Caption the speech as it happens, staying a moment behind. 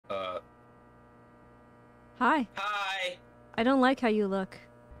Hi. Hi. I don't like how you look.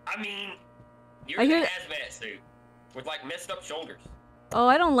 I mean, you're in a hazmat suit with like messed up shoulders. Oh,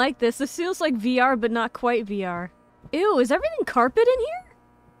 I don't like this. This feels like VR, but not quite VR. Ew, is everything carpet in here?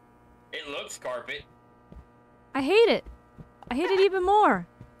 It looks carpet. I hate it. I hate it even more.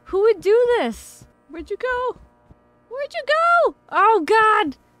 Who would do this? Where'd you go? Where'd you go? Oh,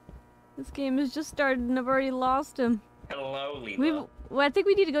 God. This game has just started and I've already lost him. Hello, Lila. Well, I think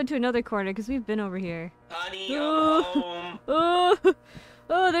we need to go to another corner because we've been over here. Honey, I'm home. Oh,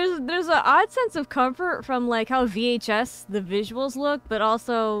 there's an odd sense of comfort from like how VHS the visuals look, but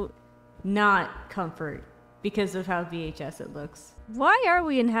also not comfort because of how VHS it looks. Why are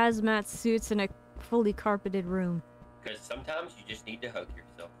we in hazmat suits in a fully carpeted room? Because sometimes you just need to hug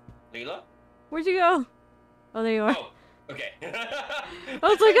yourself. Lila? Where'd you go? Oh, there you are. Oh, okay. I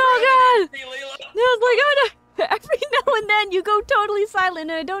was like, oh, God! See, Lila? I was like, oh, no! Every now and then you go totally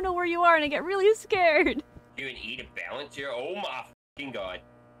silent and I don't know where you are and I get really scared. Q and E to balance here? Oh my fucking God.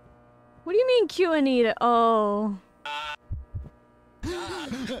 What do you mean Q and E to... Oh.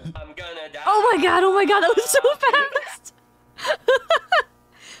 I'm gonna die. Oh my God, that was so fast!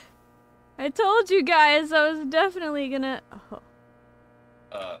 I told you guys I was definitely gonna...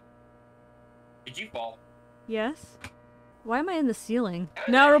 Oh. Did you fall? Yes? Why am I in the ceiling?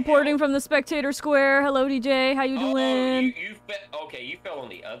 Now reporting from the spectator square. Hello, DJ. How you doing? Okay, you fell on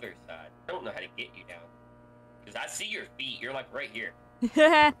the other side. I don't know how to get you down. Because I see your feet. You're like right here.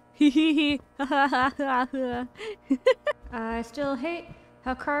 I still hate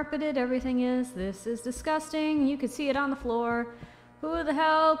how carpeted everything is. This is disgusting. You can see it on the floor. Who the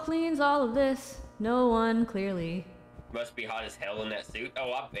hell cleans all of this? No one, clearly. Must be hot as hell in that suit.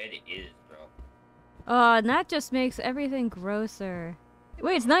 Oh, I bet it is, bro. Oh, and that just makes everything grosser.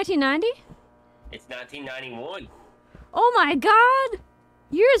 Wait, it's 1990? It's 1991. Oh my God!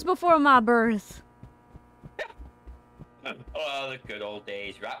 Years before my birth. Oh, the good old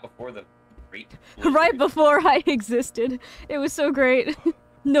days. Right before the Great Right before I existed. It was so great.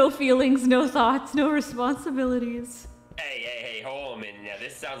 No feelings, no thoughts, no responsibilities. Hey, hold on a minute now.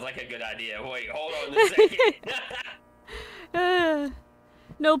 This sounds like a good idea. Wait, hold on a second.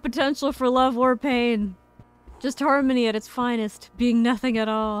 No potential for love or pain. Just harmony at its finest, being nothing at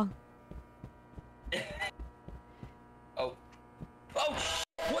all. Oh,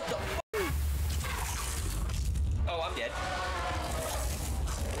 what the Oh, I'm dead.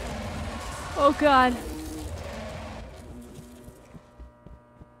 Oh God.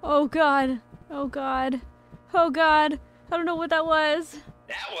 Oh God. Oh God. Oh God. I don't know what that was.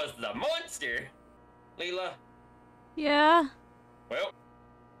 That was the monster. Lila. Yeah? Well,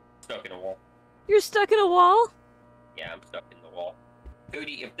 stuck in a wall. You're stuck in a wall? Yeah, I'm stuck in the wall.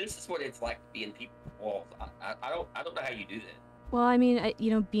 Cody, if this is what it's like to be in people's walls, I don't know how you do that. Well, I mean,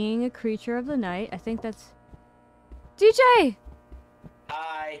 you know, being a creature of the night, I think that's... DJ!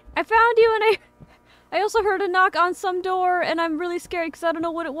 Hi. I found you and I also heard a knock on some door and I'm really scared because I don't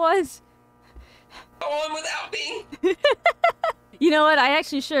know what it was. Go on without me. You know what? I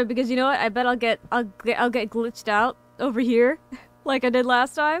actually should because you know what? I bet I'll get glitched out over here like I did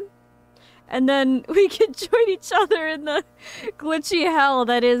last time. And then we can join each other in the glitchy hell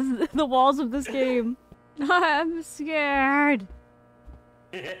that is the walls of this game. I'm scared.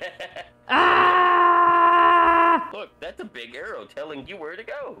 Ah! Look, that's a big arrow telling you where to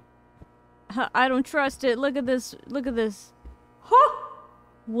go. I don't trust it. Look at this. Look at this. Huh?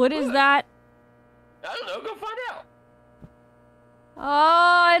 What is that? I don't know. Go find out. Oh,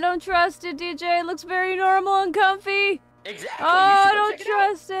 I don't trust it, DJ. It looks very normal and comfy. Exactly. Oh, I don't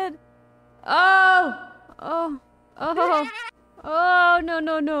trust it. Oh,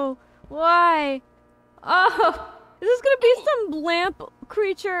 no. Why? Oh, is this gonna be some lamp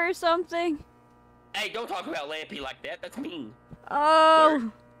creature or something? Hey, don't talk about Lampy like that. That's mean.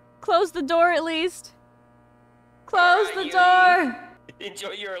 Oh, close the door at least. Close the door.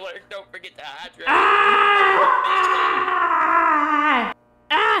 Enjoy your alert. Don't forget to hydrate.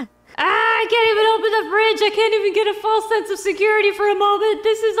 I can't even open the fridge. I can't even get a false sense of security for a moment.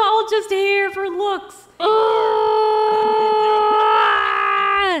 This is all just here for looks.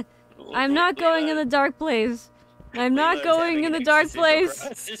 I'm not going in the dark place. I'm not going in the dark place.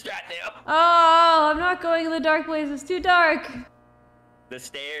 Oh, I'm not going in the dark place. It's too dark. The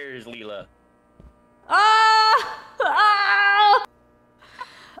stairs, Lila. Oh!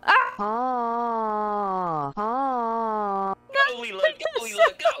 Oh! Go, Lila, go,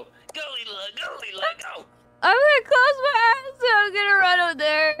 Lila, go! Go, Lila, go! I'm gonna close my eyes so I'm gonna run out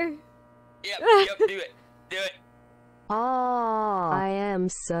there. Yep, do it. I am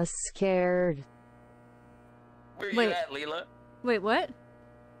so scared. Where you at, Lila? Wait, what?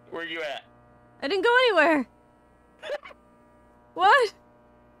 Where you at? I didn't go anywhere. What?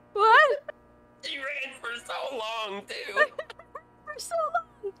 What? She ran for so long, too. For so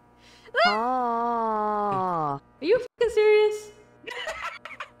long. Ah. Are you fucking serious?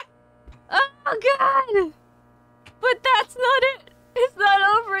 Oh god! But that's not it! It's not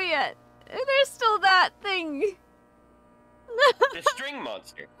over yet! There's still that thing! The string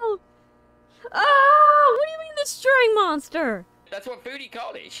monster. Oh, what do you mean the string monster? That's what Foodie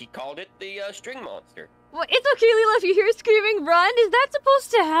called it. She called it the string monster. Well, it's okay, Lila, if you hear screaming, run. Is that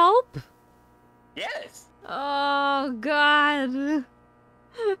supposed to help? Yes. Oh god.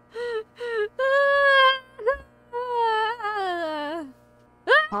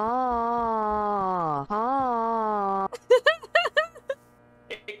 Ah.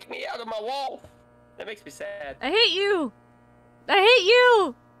 It kicked me out of my wall. That makes me sad. I hate you! I hate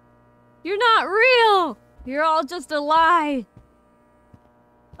you! You're not real! You're all just a lie.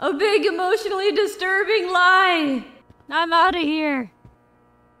 A big emotionally disturbing lie! I'm out of here.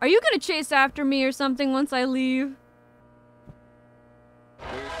 Are you gonna chase after me or something once I leave?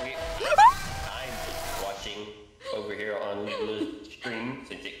 I'm just watching over here on Lila's stream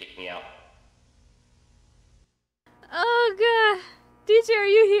since it kicked me out. Oh god. DJ, are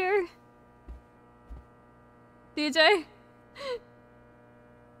you here? DJ?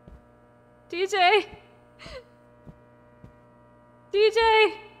 DJ?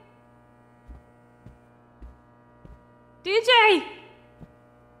 DJ? DJ?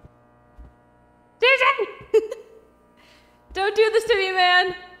 DJ? Don't do this to me,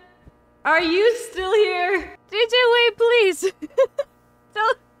 man. Are you still here? DJ, wait, please.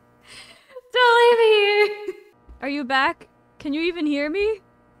 Don't leave me here. Are you back? Can you even hear me?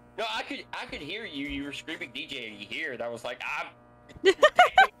 No, I could hear you. You were screaming DJ here, and I was like,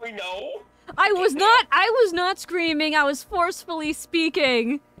 technically no. I was not screaming. I was forcefully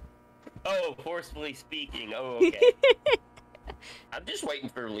speaking. Oh, forcefully speaking. Oh, okay. I'm just waiting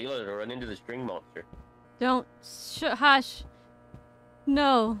for Lila to run into the string monster. Don't hush.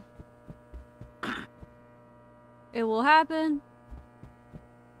 No. It will happen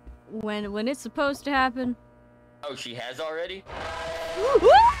when it's supposed to happen. Oh, she has already?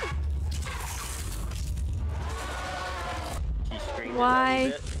 She's screaming.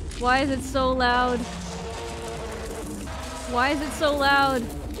 Why? Why is it so loud? Why is it so loud?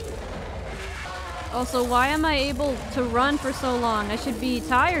 Also, why am I able to run for so long? I should be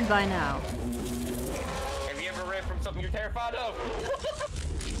tired by now. Have you ever ran from something you're terrified of?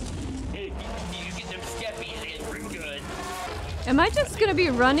 You get them steppies in pretty good. Am I just gonna be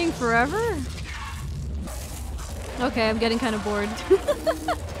running forever? Okay, I'm getting kind of bored.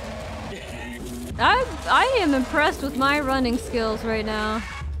 I am impressed with my running skills right now.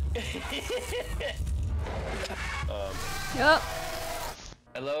 Yup.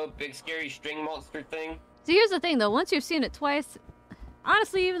 Hello, big scary string monster thing. So here's the thing though, once you've seen it twice,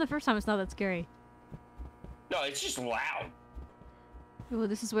 honestly, even the first time it's not that scary. No, it's just loud. Ooh,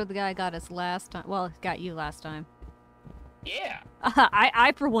 this is where the guy got us last time. Well, got you last time. Yeah.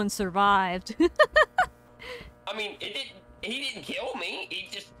 I for one survived. I mean, he didn't kill me. He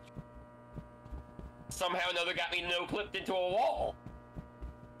just somehow or another got me no-clipped into a wall.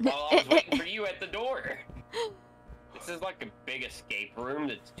 While I was waiting for you at the door. This is like a big escape room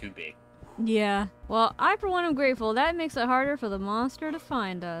that's too big. Yeah. Well, I for one am grateful. That makes it harder for the monster to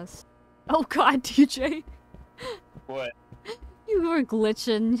find us. Oh god, DJ. What? You were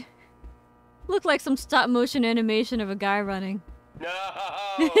glitching. Looked like some stop-motion animation of a guy running. No!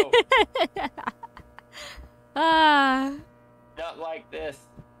 Ah. Not like this.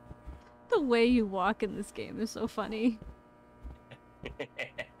 The way you walk in this game is so funny.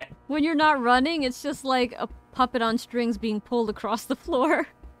 When you're not running, it's just like a puppet on strings being pulled across the floor.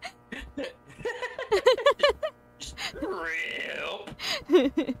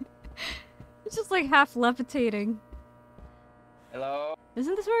 It's just like half levitating. Hello?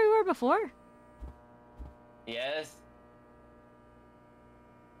 Isn't this where we were before? Yes?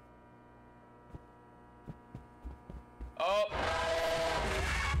 Oh!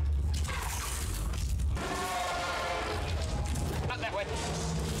 Not that way!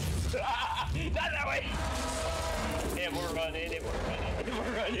 Not that way! And we're running, and we're running, and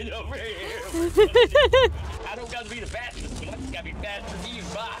we're running over here. I don't gotta be the fastest, but I just gotta be faster than you.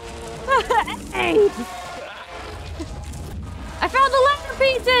 Bye! Hey! I found the ladder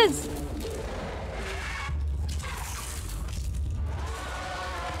pieces!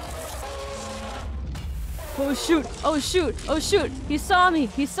 Oh shoot, oh shoot, oh shoot! He saw me,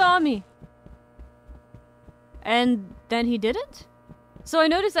 he saw me! And then he didn't? So I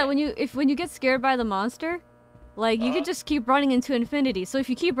noticed that when you get scared by the monster, Like, you could just keep running into infinity. So if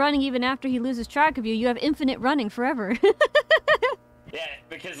you keep running even after he loses track of you, you have infinite running forever. Yeah,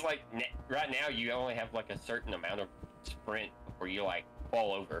 because, like, right now you only have, like, a certain amount of sprint before you, like,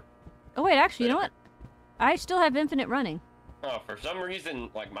 fall over. Oh, wait, actually, you know what? I still have infinite running. Oh, for some reason,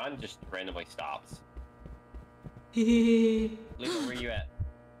 like, mine just randomly stops. Hehehe. Luca, where you at?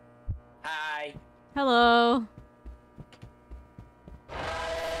 Hi. Hello.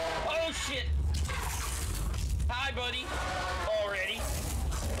 Oh, shit. Hi, buddy. Already.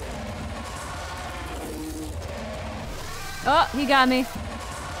 Oh, he got me.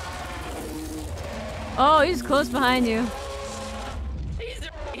 Oh, he's close behind you.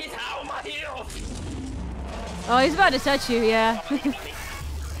 He's high on my heels. Oh, he's about to touch you, yeah. Oh, he got me.